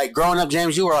 mediator. Like growing up,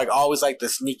 James, you were like always like the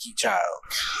sneaky child.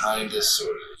 Kind of,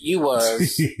 sort of. You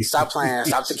was. Stop playing.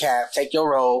 Stop the cap. Take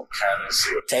your role. Kind of,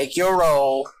 sort of. Take your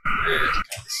role. Yeah, kind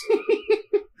of, sort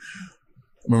of.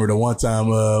 Remember the one time,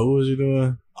 what was you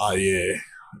doing? Oh, yeah.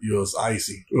 You was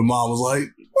icy. My mom was like,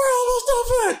 where all those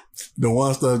stuff at? The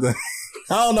one stuff that,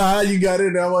 I don't know how you got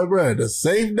in there. I'm like, bro, the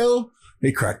safe though?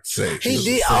 He cracked the safe. He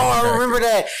did. Oh, I remember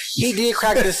that. He did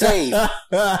crack the safe.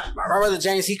 My brother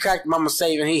James, he cracked mama's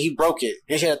safe and he broke it.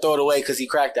 And she had to throw it away because he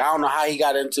cracked it. I don't know how he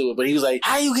got into it, but he was like,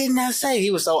 how you getting that safe?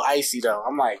 He was so icy though.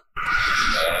 I'm like,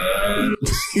 man,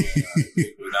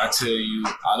 when I tell you,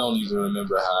 I don't even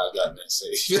remember how I got that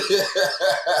safe.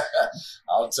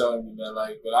 I'm telling you, man,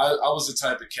 like, but I was the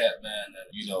type of cat, man,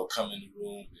 that, you know, come in the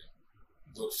room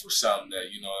and look for something that,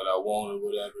 you know, that I want or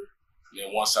whatever. And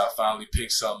then once I finally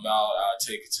pick something out, I'll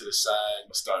take it to the side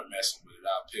and start messing with it.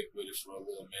 I'll pick with it for a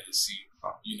little minute, see,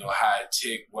 you know, how it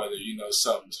tick, whether, you know,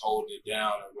 something's holding it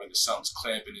down or whether something's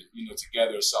clamping it, you know,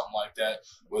 together or something like that,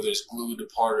 whether it's glued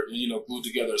apart or, you know, glued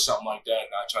together or something like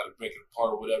that, and I try to break it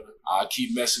apart or whatever. I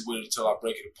keep messing with it until I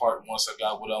break it apart, and once I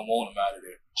got what I want, I'm out of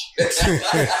there.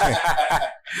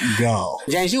 Go.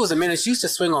 James, you was a menace. You used to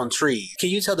swing on trees. Can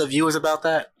you tell the viewers about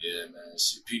that? Yeah, man.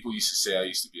 Shit, people used to say I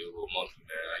used to be a little monkey,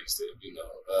 man. I used to, you know,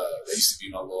 that used to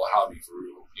be my little hobby for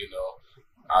real. You know,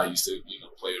 I used to, you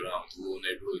know, play around with the little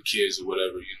neighborhood kids or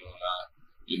whatever, you know,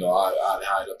 and I'd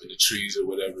hide up in the trees or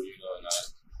whatever, you know, and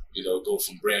I'd, you know, go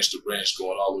from branch to branch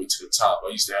going all the way to the top.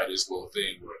 I used to have this little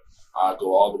thing where I'd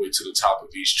go all the way to the top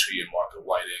of each tree and mark a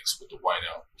white X with the white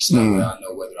out. So that way I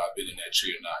know whether I've been in that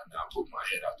tree or not. And I put my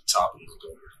head out the top and look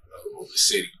over the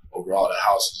city, over all the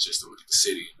houses just to look at the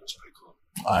city. It was pretty cool.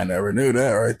 I never knew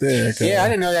that right there. Yeah, I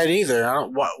didn't know that either. I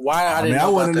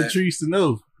wasn't in the trees to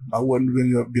know. I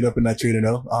wouldn't get up in that tree to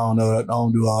know. I don't know that. I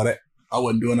don't do all that. I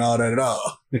wasn't doing all that at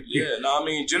all. Yeah, no, I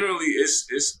mean, generally, it's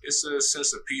a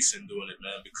sense of peace in doing it,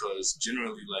 man. Because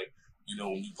generally, like, you know,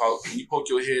 when you poke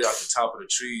your head out the top of the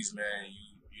trees, man,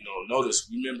 you know, notice.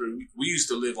 Remember, we used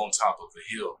to live on top of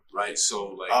a hill, right? So,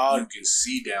 like, you can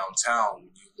see downtown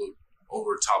when you look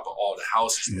over top of all the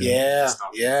houses. Yeah.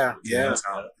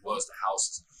 Downtown was the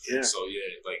houses. Yeah. So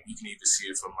yeah, like you can even see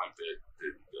it from like the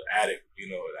attic, you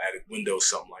know, the attic window,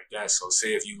 something like that. So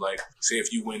say if you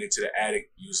went into the attic,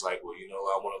 you was like, well, you know,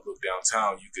 I want to look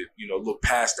downtown. You could, you know, look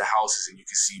past the houses and you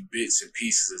can see bits and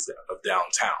pieces of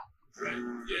downtown. Right.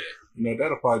 Yeah. You know,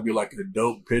 that'll probably be like a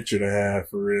dope picture to have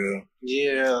for real.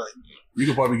 Yeah. You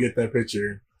could probably get that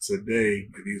picture today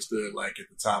if you stood like at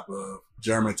the top of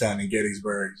Germantown and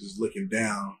Gettysburg, just looking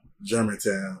down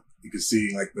Germantown. You can see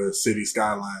like the city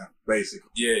skyline, basically.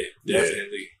 Yeah,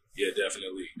 definitely. Yeah,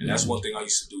 definitely. And that's one thing I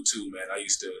used to do too, man. I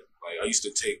used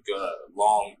to take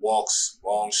long walks,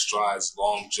 long strides,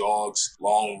 long jogs,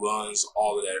 long runs,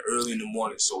 all of that early in the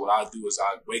morning. So what I do is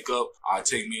I wake up, I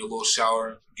take me a little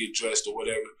shower, get dressed or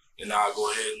whatever, and I go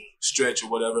ahead and stretch or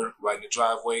whatever, right in the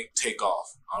driveway, take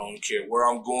off. I don't care where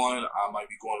I'm going. I might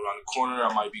be going around the corner.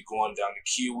 I might be going down the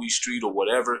Kiwi Street or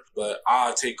whatever, but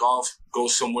I take off, go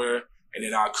somewhere, and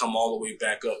then I come all the way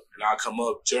back up, and I come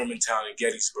up Germantown and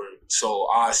Gettysburg. So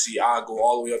I go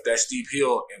all the way up that steep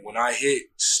hill, and when I hit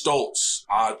Stoltz,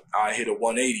 I hit a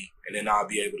 180, and then I'll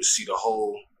be able to see the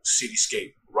whole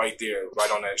cityscape right there,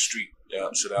 right on that street. Yeah,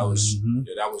 so that was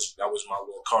that was my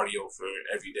little cardio for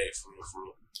every day, for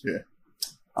real. Yeah,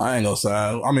 I ain't gonna say.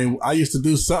 I mean, I used to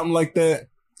do something like that.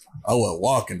 I wasn't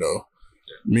walking though.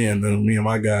 Yeah. Me and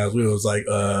my guys, we was like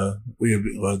we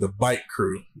was the bike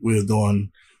crew. We was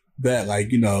doing that,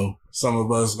 like, you know, some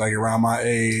of us like around my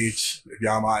age, if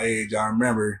y'all my age, I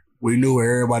remember we knew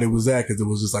where everybody was at because it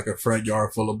was just like a front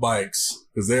yard full of bikes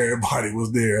because everybody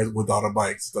was there with all the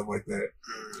bikes, stuff like that.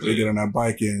 They get on that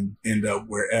bike and end up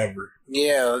wherever.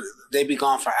 Yeah, they be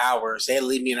gone for hours. They'd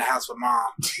leave me in the house with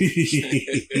mom.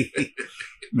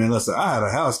 Man, listen, I had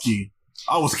a house key.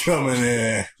 I was coming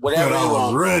in. Whatever I was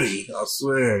want. ready. I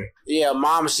swear. Yeah,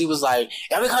 mom, she was like,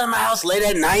 y'all be coming to my house late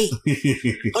at night? Who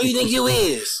you think you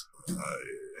is?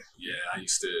 Yeah, I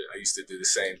used to do the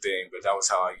same thing, but that was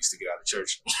how I used to get out of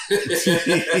church.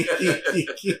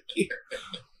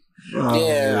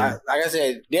 Like I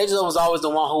said, D'Angelo was always the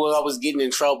one who was always getting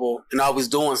in trouble and always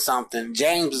doing something.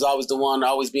 James was always the one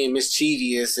always being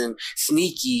mischievous and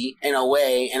sneaky in a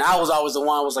way. And I was always the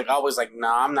one who was like, always like,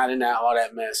 nah, I'm not in all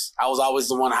that mess. I was always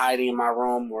the one hiding in my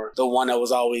room or the one that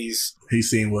was always... He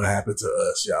seen what happened to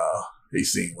us, y'all. He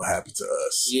seen what happened to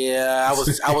us. Yeah,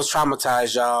 I was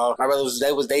traumatized, y'all. My brothers,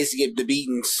 they used to get the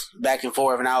beatings back and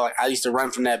forth, and I used to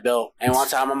run from that belt. And one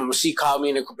time, my mama, she called me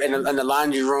in the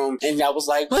laundry room, and I was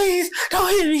like, "Please don't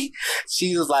hit me."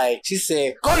 She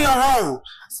said, "Go to your room,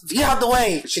 get out the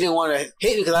way." She didn't want to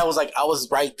hit me because I was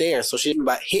right there, so she didn't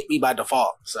hit me by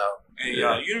default. So, hey,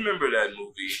 y'all, you remember that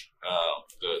movie,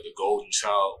 the Golden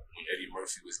Child, when Eddie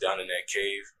Murphy was down in that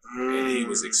cave and he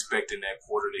was expecting that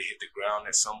quarter to hit the ground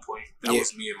at some point? That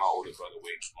was me and my older brother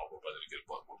waiting for my older brother to get a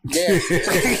buck.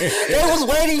 Yeah. They was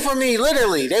waiting for me,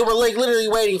 literally. They were like literally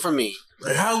waiting for me.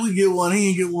 Like, how did we get one?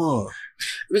 He didn't get one.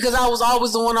 Because I was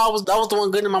always the one, I was the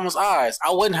one good in mama's eyes.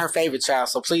 I wasn't her favorite child,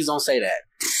 so please don't say that.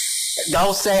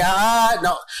 Don't say,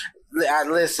 no.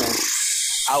 Listen,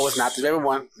 I was not the favorite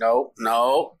one. No,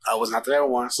 I was not the favorite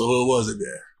one. So who was it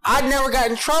there? I never got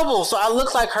in trouble, so I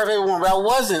looked like her favorite one, but I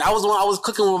wasn't. I was the one I was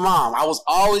cooking with mom. I was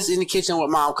always in the kitchen with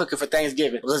mom cooking for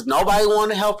Thanksgiving. Because nobody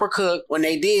wanted to help her cook. When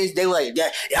they did, they were like,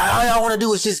 all y'all want to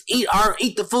do is just eat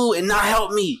the food and not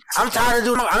help me. I'm tired of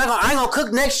doing it. I ain't gonna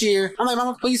cook next year. I'm like,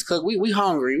 mama, please cook. We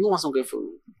hungry. We want some good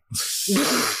food.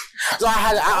 So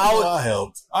I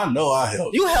helped. I know I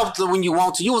helped. You helped when you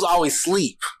want to. You was always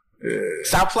asleep. Yeah.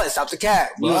 Stop the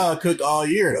cat. But I cooked all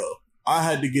year though. I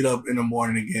had to get up in the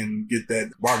morning again, get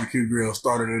that barbecue grill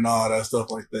started and all that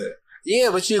stuff like that. Yeah,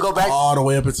 but you go back all the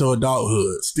way up until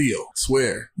adulthood. Still,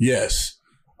 swear, yes,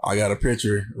 I got a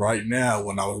picture right now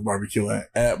when I was barbecuing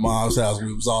at mom's house.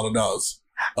 We was all adults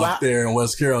up there in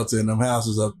West Carrollton. Them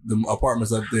houses up, them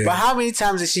apartments up there. But how many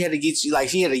times did she had to get you? Like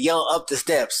she had to yell up the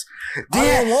steps. I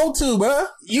didn't want to, bro.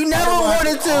 You never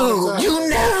wanted to. You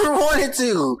never wanted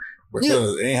to.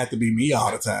 Because it ain't have to be me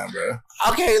all the time, bro.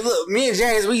 Okay, look, me and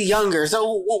James, we younger,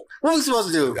 so what we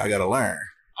supposed to do? I gotta learn.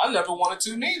 I never wanted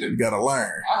to neither. You gotta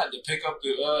learn. I had to pick up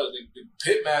the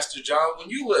pitmaster job when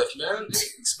you left, man. They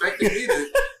expected me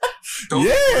to.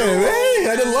 Man,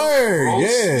 had to learn.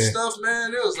 Yeah, stuff,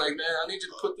 man. It was like, man, I need you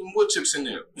to put them wood chips in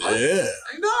there. Yeah.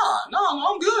 Like, no,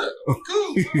 I'm good. I'm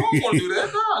cool. I don't want to do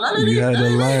that. That ain't you had to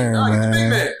learn, man. Get the big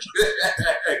man.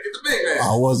 Get the big man.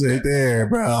 I wasn't there,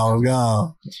 bro. I was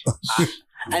gone.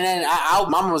 And then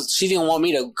mama she didn't want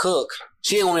me to cook.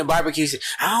 She didn't want me to barbecue. She said,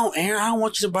 Aaron, I don't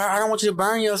want you to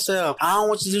burn yourself. I don't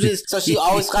want you to do this. So she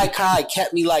always kind of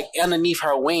kept me like underneath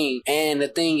her wing. And the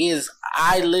thing is,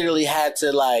 I literally had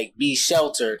to be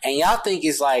sheltered. And y'all think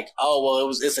it's like, oh,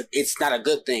 well, it's not a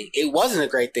good thing. It wasn't a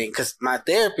great thing because my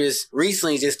therapist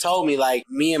recently just told me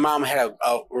me and mom had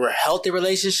a healthy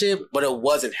relationship, but it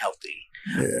wasn't healthy.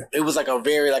 Yeah. It was a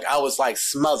very I was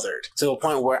smothered to a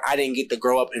point where I didn't get to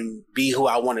grow up and be who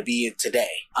I want to be in today.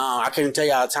 I couldn't tell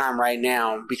y'all a time right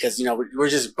now because we're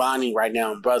just bonding right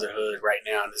now in brotherhood right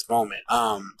now in this moment.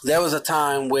 There was a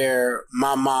time where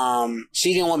my mom,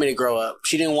 she didn't want me to grow up.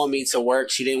 She didn't want me to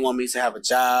work. She didn't want me to have a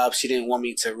job. She didn't want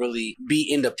me to really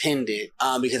be independent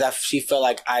because she felt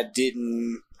like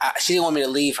she didn't want me to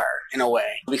leave her in a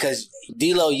way because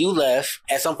D-Lo, you left.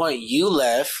 At some point, you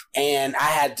left, and I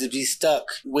had to be stuck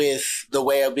with the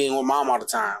way of being with mom all the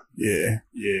time. Yeah.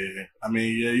 I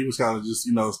mean, you was kind of just,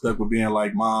 stuck with being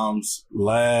mom's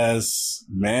last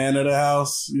man of the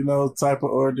house, type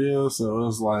of ordeal. So it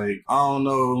was I don't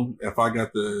know if I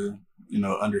got the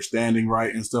understanding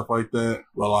right and stuff like that.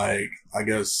 But I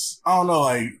guess, I don't know,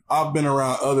 I've been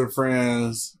around other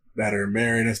friends that are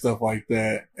married and stuff like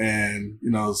that. And,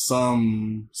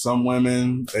 some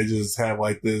women, they just have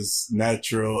this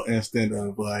natural instinct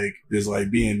of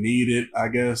just being needed, I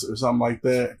guess, or something like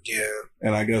that. Yeah.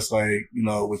 And I guess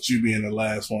with you being the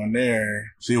last one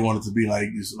there, she wanted to be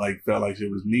felt like she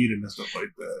was needed and stuff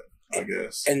like that. I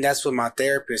guess. And that's what my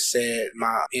therapist said.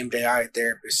 My MDI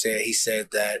therapist said. He said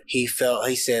that he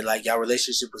said y'all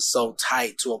relationship was so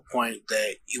tight to a point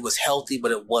that it was healthy,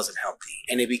 but it wasn't healthy.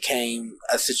 And it became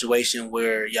a situation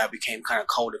where y'all became kind of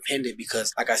codependent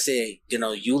because, like I said,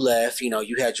 you left,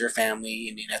 you had your family.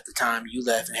 And then at the time you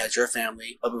left and had your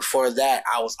family. But before that,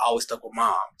 I was always stuck with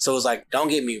mom. So it was don't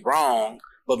get me wrong.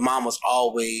 But mom was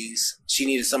always, she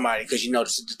needed somebody because,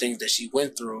 the things that she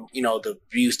went through, the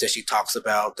abuse that she talks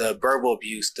about, the verbal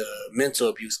abuse, the mental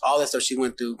abuse, all that stuff she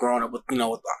went through growing up with,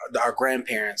 with our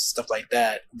grandparents, stuff like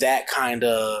that. That kind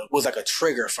of was a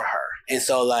trigger for her. And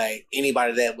so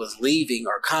anybody that was leaving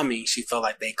or coming, she felt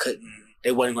like they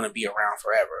wasn't going to be around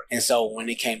forever. And so when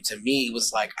it came to me, it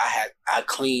was I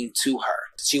clinged to her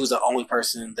she was the only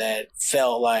person that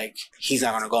felt like he's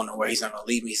not going to go nowhere. He's not going to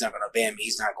leave me. He's not going to abandon me.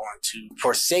 He's not going to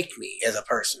forsake me as a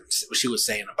person, what she would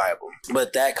say in the Bible.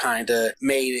 But that kind of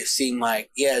made it seem like,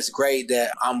 yeah, it's great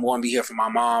that I'm going to be here for my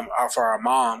mom or for our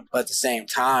mom. But at the same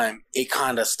time, it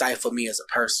kind of stifled me as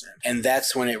a person. And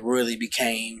that's when it really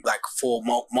became like a full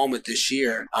moment this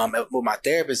year with my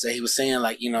therapist, that he was saying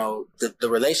like, you know, the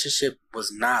relationship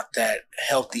was not that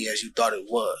healthy as you thought it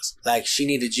was. Like, she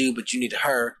needed you, but you needed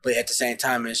her. But at the same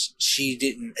time, she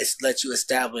didn't let you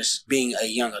establish being a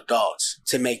young adult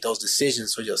to make those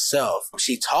decisions for yourself.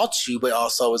 She taught you, but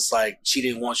also it's like she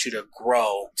didn't want you to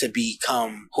grow to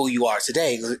become who you are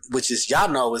today, which is, y'all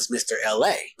know, is Mr.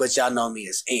 LA, but y'all know me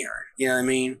as Aaron. You know what I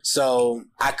mean? So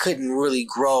I couldn't really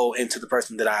grow into the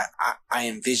person that I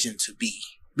envisioned to be,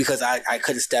 because I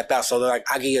couldn't step out. So like,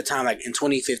 I give you a time, like in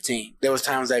 2015, there was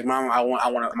times like, Mom, I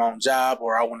want my own job,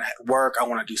 or I want to work. I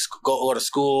want to go to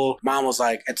school. Mom was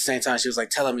like, at the same time, she was like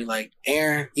telling me like,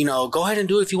 Aaron, you know, go ahead and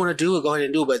do it. If you want to do it, go ahead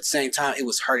and do it. But at the same time, it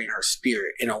was hurting her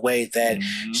spirit in a way that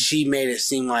she made it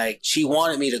seem like she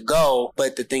wanted me to go.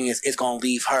 But the thing is, it's going to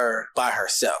leave her by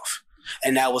herself.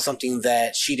 And that was something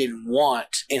that she didn't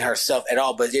want in herself at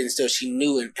all, but then still she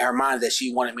knew in her mind that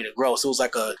she wanted me to grow. So it was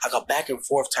like a back and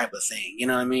forth type of thing. You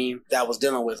know what I mean? That I was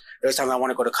dealing with. There was times I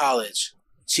want to go to college.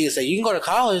 She would say, you can go to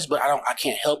college, but I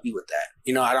can't help you with that.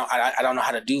 You know, I don't know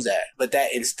how to do that. But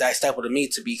that stifled me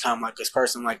to become like this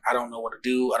person, like, I don't know what to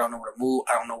do. I don't know where to move.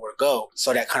 I don't know where to go.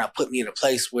 So that kind of put me in a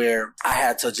place where I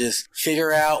had to just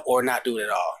figure it out or not do it at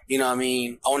all. You know what I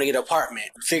mean? I want to get an apartment,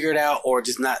 figure it out or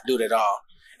just not do it at all.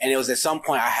 And it was at some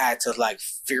point I had to like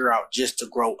figure out just to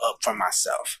grow up for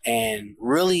myself and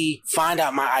really find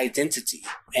out my identity.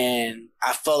 And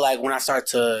I felt like when I started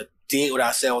to did what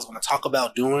I said I was going to talk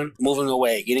about doing, moving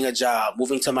away, getting a job,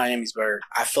 moving to Miamisburg,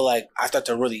 I feel like I started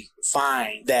to really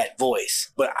find that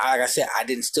voice. But like I said, I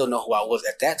didn't still know who I was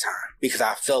at that time, because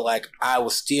I felt like I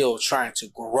was still trying to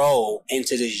grow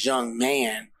into this young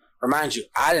man. Remind you,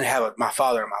 I didn't have my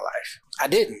father in my life. I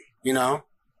didn't, you know,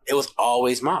 it was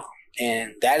always Mom.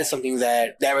 And that is something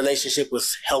that relationship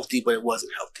was healthy, but it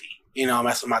wasn't healthy. You know,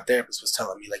 that's what my therapist was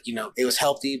telling me. Like, you know, it was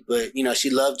healthy, but, you know, she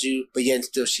loved you, but yet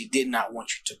still she did not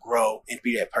want you to grow and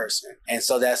be that person. And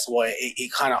so that's why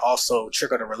it kind of also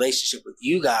triggered a relationship with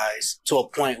you guys to a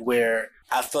point where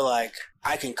I feel like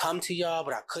I can come to y'all,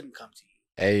 but I couldn't come to you.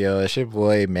 Hey yo, it's your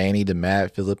boy Manny the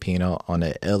Mad Filipino on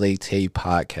the LA Tape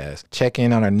Podcast. Check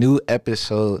in on a new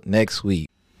episode next week.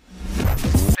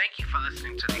 Thank you for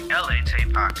listening to the LA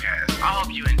Tape Podcast. I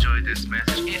hope you enjoyed this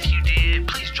message. If you did,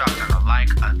 please drop down a like,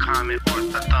 a comment, or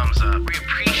a thumbs up. We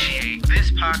appreciate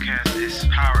this podcast is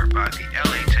powered by the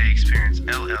LA Tape Experience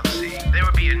LLC. There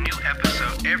will be a new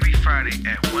episode every Friday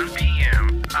at 1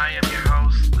 p.m. I am your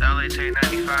host, LA Tape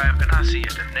 95, and I'll see you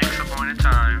at the next appointed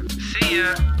time. See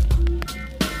ya!